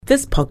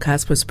This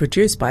podcast was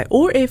produced by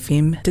OAR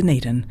FM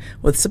Dunedin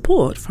with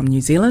support from New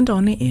Zealand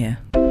On Air.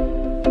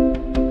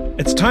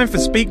 It's time for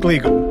Speak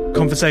Legal,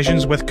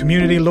 conversations with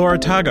Community Law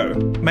Otago,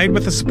 made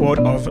with the support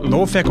of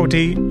Law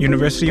Faculty,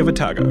 University of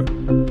Otago.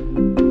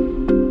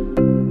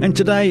 And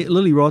today,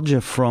 Lily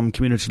Roger from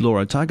Community Law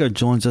Otago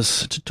joins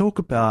us to talk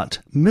about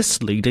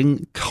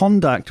misleading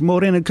conduct.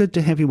 Morena, good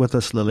to have you with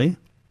us, Lily.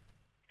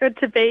 Good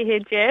to be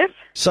here, Jeff.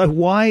 So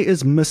why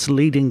is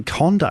misleading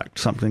conduct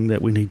something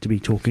that we need to be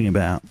talking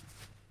about?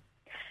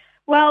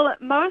 Well,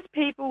 most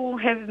people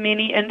have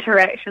many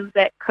interactions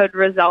that could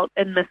result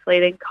in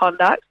misleading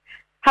conduct.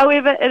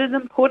 However, it is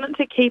important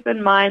to keep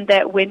in mind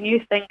that when you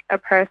think a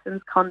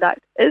person's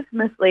conduct is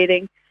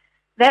misleading,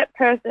 that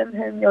person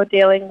whom you're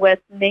dealing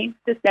with needs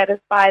to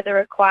satisfy the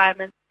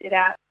requirements set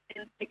out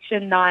in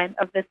Section 9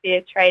 of the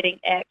Fair Trading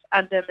Act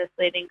under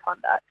misleading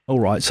conduct. All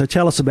right, so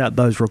tell us about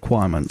those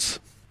requirements.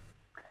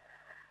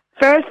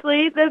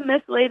 Firstly, the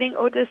misleading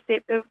or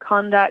deceptive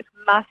conduct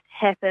must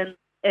happen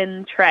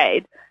in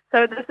trade.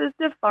 So this is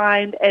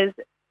defined as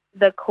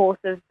the course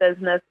of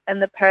business,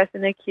 and the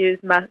person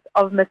accused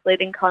of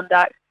misleading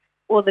conduct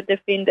or the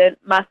defendant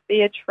must be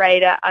a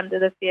trader under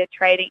the Fair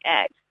Trading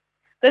Act.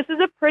 This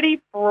is a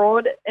pretty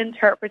broad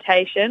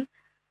interpretation,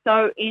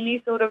 so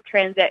any sort of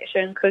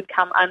transaction could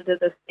come under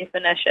this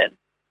definition.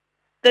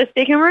 The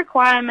second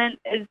requirement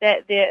is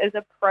that there is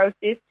a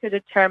process to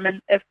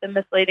determine if the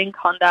misleading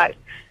conduct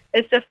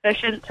is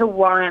sufficient to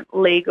warrant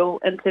legal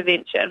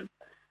intervention.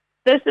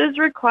 This is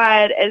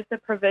required as the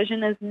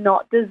provision is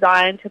not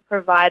designed to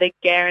provide a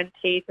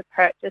guarantee to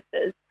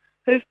purchasers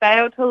who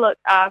fail to look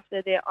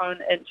after their own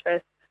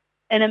interests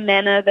in a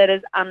manner that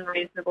is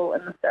unreasonable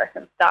in the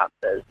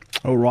circumstances.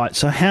 All right,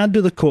 so how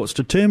do the courts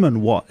determine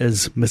what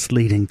is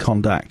misleading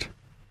conduct?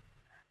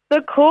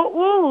 The court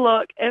will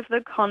look if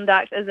the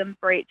conduct is in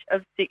breach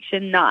of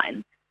Section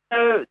 9.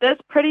 So this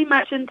pretty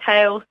much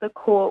entails the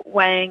court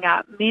weighing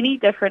up many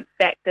different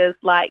factors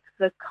like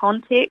the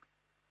context,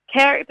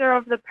 character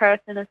of the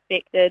person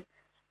affected,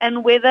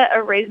 and whether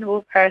a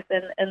reasonable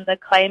person in the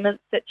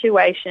claimant's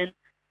situation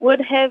would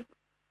have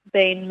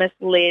been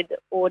misled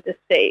or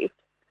deceived,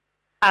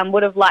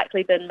 would have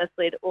likely been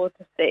misled or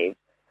deceived.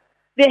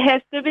 There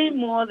has to be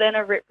more than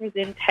a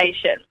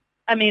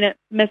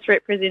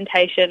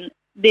misrepresentation.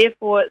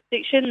 Therefore,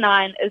 Section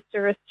 9 is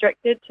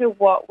restricted to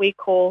what we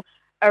call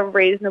a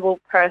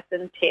reasonable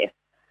person test.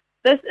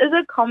 This is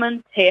a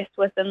common test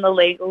within the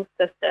legal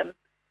system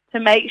to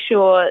make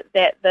sure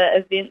that the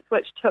events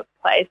which took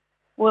place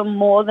were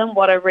more than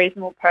what a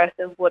reasonable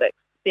person would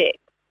expect.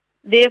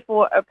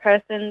 Therefore, a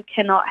person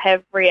cannot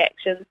have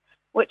reactions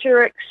which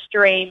are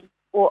extreme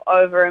or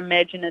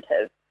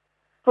over-imaginative.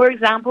 For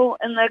example,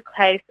 in the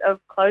case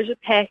of Closure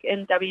Pack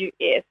and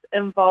WS,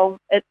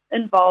 it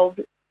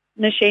involved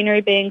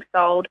machinery being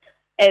sold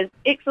as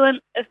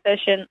excellent,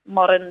 efficient,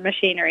 modern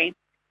machinery.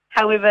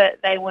 However,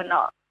 they were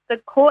not. The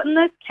court in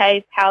this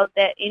case held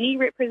that any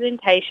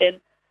representation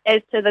as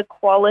to the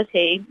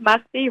quality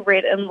must be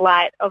read in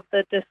light of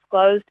the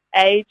disclosed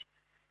age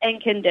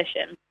and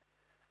condition.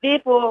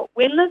 Therefore,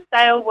 when the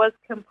sale was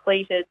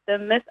completed, the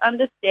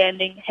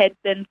misunderstanding had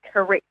been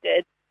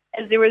corrected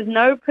as there was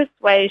no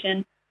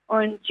persuasion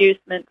or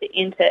inducement to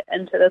enter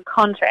into the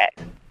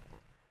contract.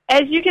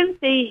 As you can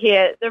see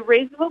here, the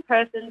reasonable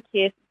person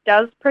test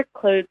does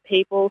preclude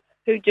people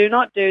who do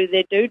not do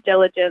their due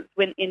diligence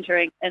when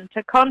entering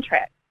into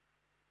contracts.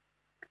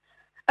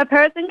 A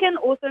person can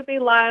also be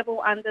liable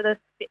under this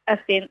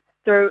offence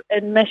through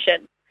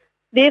admission.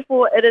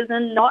 Therefore, it is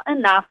not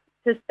enough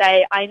to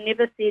say, I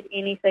never said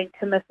anything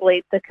to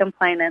mislead the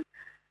complainant.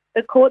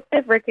 The courts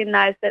have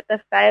recognised that the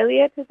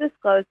failure to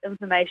disclose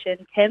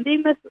information can be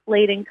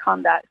misleading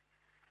conduct.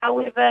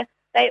 However,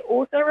 they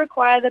also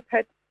require the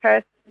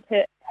person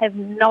to have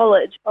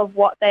knowledge of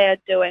what they are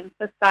doing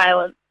for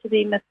silence to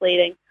be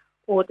misleading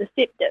or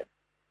deceptive.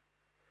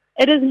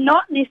 It is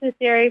not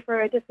necessary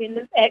for a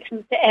defendant's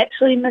actions to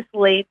actually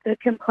mislead the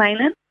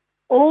complainant.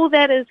 All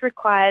that is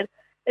required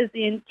is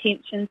the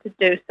intention to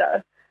do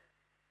so.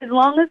 As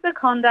long as the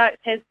conduct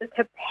has the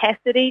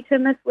capacity to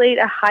mislead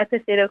a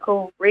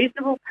hypothetical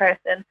reasonable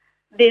person,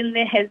 then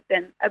there has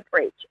been a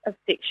breach of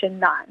Section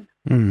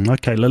 9.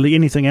 Okay, Lily,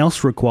 anything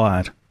else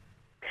required?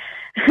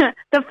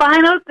 The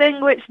final thing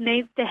which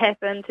needs to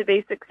happen to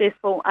be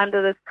successful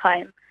under this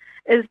claim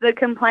is the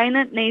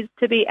complainant needs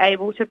to be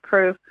able to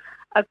prove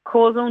a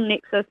causal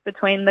nexus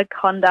between the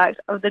conduct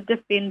of the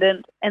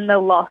defendant and the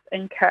loss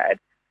incurred.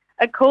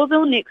 A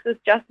causal nexus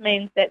just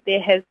means that there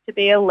has to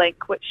be a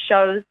link which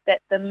shows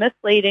that the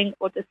misleading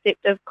or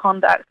deceptive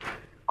conduct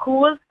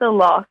caused the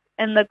loss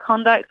and the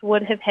conduct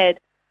would have had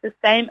the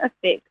same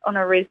effect on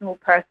a reasonable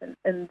person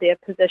in their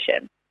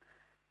position.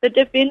 The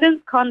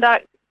defendant's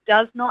conduct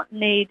does not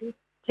need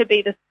to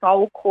be the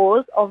sole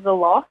cause of the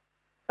loss,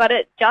 but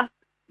it just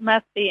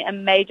must be a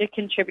major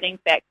contributing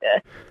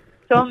factor.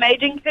 So a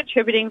major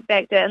contributing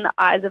factor in the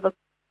eyes of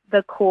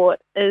the court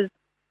is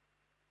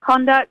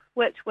conduct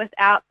which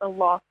without the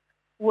loss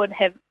would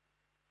have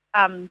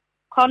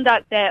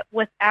conduct that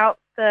without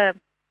it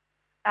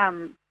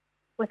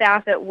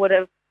would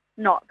have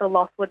the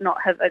loss would not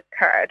have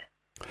occurred.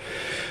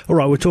 All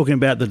right, we're talking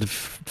about the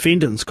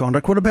defendant's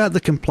conduct. What about the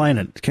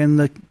complainant? Can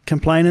the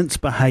complainant's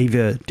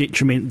behaviour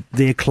detriment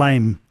their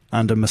claim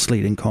under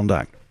misleading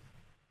conduct?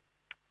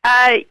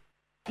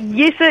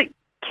 Yes, it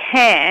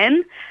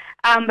can,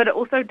 but it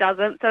also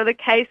doesn't. So the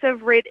case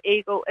of Red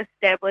Eagle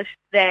established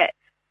that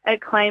a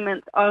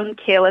claimant's own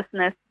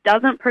carelessness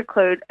doesn't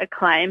preclude a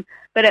claim,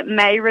 but it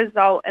may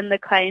result in the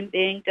claim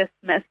being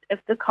dismissed if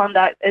the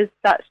conduct is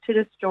such to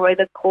destroy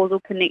the causal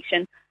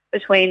connection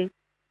between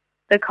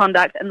the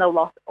conduct and the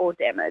loss or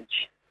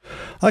damage.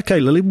 Okay,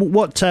 Lily,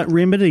 what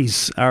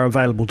remedies are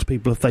available to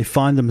people if they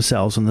find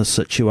themselves in this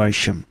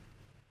situation?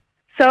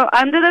 So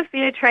under the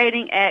Fair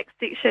Trading Act,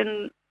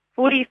 Section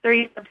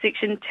 43,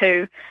 subsection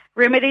 2,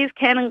 remedies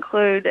can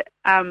include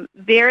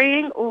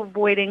varying or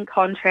voiding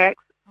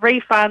contracts,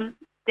 refunds,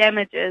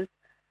 damages,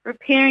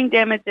 repairing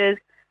damages,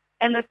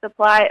 and the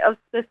supply of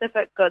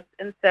specific goods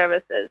and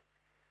services.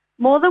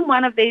 More than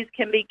one of these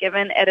can be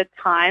given at a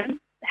time.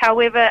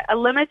 However, a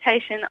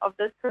limitation of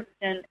this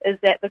provision is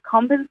that the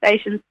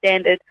compensation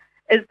standard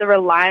is the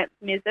reliance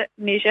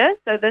measure,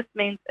 so this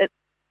means it's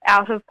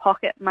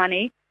out-of-pocket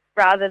money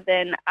rather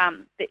than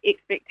the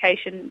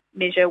expectation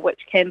measure,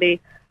 which can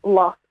be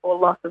loss or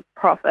loss of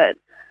profit.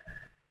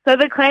 So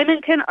the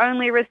claimant can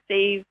only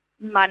receive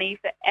money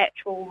for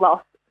actual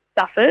loss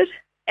suffered,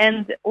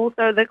 and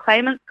also the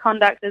claimant's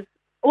conduct is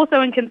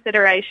also in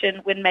consideration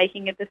when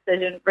making a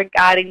decision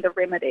regarding the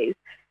remedies,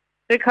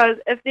 because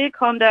if their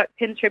conduct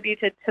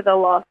contributed to the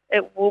loss,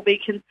 it will be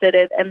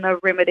considered and the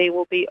remedy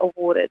will be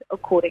awarded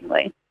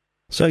accordingly.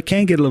 So it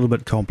can get a little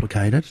bit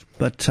complicated,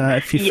 but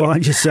if you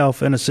find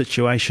yourself in a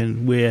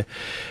situation where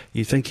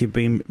you think you've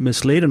been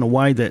misled in a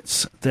way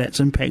that's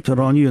impacted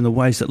on you in the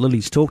ways that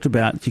Lily's talked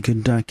about, you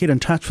can get in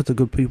touch with the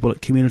good people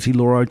at Community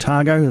Law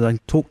Otago. They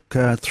talk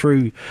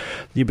through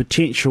the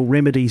potential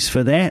remedies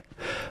for that.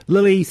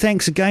 Lily,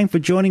 thanks again for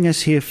joining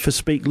us here for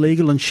Speak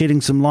Legal and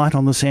shedding some light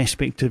on this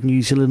aspect of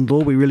New Zealand law.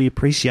 We really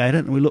appreciate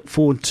it, and we look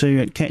forward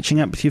to catching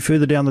up with you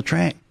further down the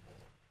track.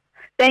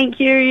 Thank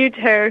you, you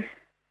too.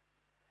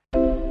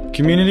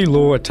 Community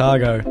Law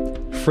Otago.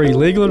 Free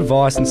legal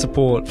advice and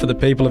support for the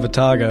people of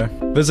Otago.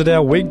 Visit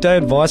our weekday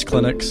advice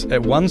clinics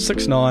at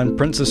 169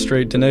 Princess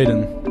Street,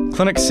 Dunedin.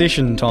 Clinic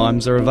session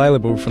times are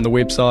available from the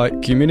website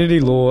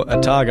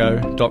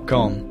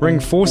communitylawotago.com. Ring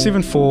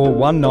 474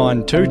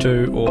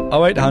 1922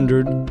 or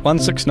 0800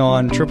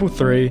 169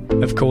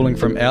 333 if calling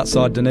from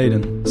outside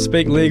Dunedin.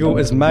 Speak Legal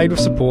is made with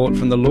support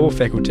from the Law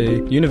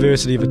Faculty,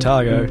 University of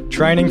Otago,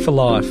 training for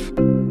life.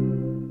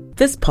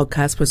 This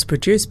podcast was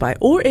produced by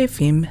OAR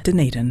FM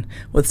Dunedin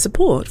with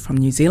support from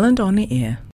New Zealand On the Air.